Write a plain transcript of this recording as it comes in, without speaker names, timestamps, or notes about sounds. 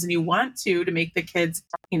and you want to make the kids,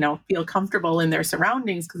 feel comfortable in their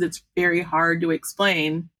surroundings, because it's very hard to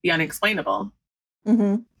explain the unexplainable.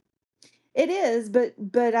 Mhm. It is, but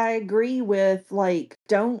I agree with, like,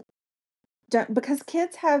 don't because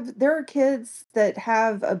there are kids that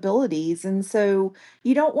have abilities, and so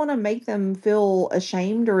you don't wanna make them feel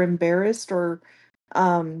ashamed or embarrassed or,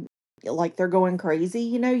 um, like they're going crazy,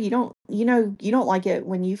 you don't like it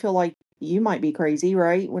when you feel like you might be crazy,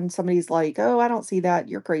 right? When somebody's like, "Oh, I don't see that,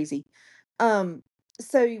 you're crazy." Um,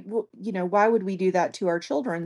 so, why would we do that to our children?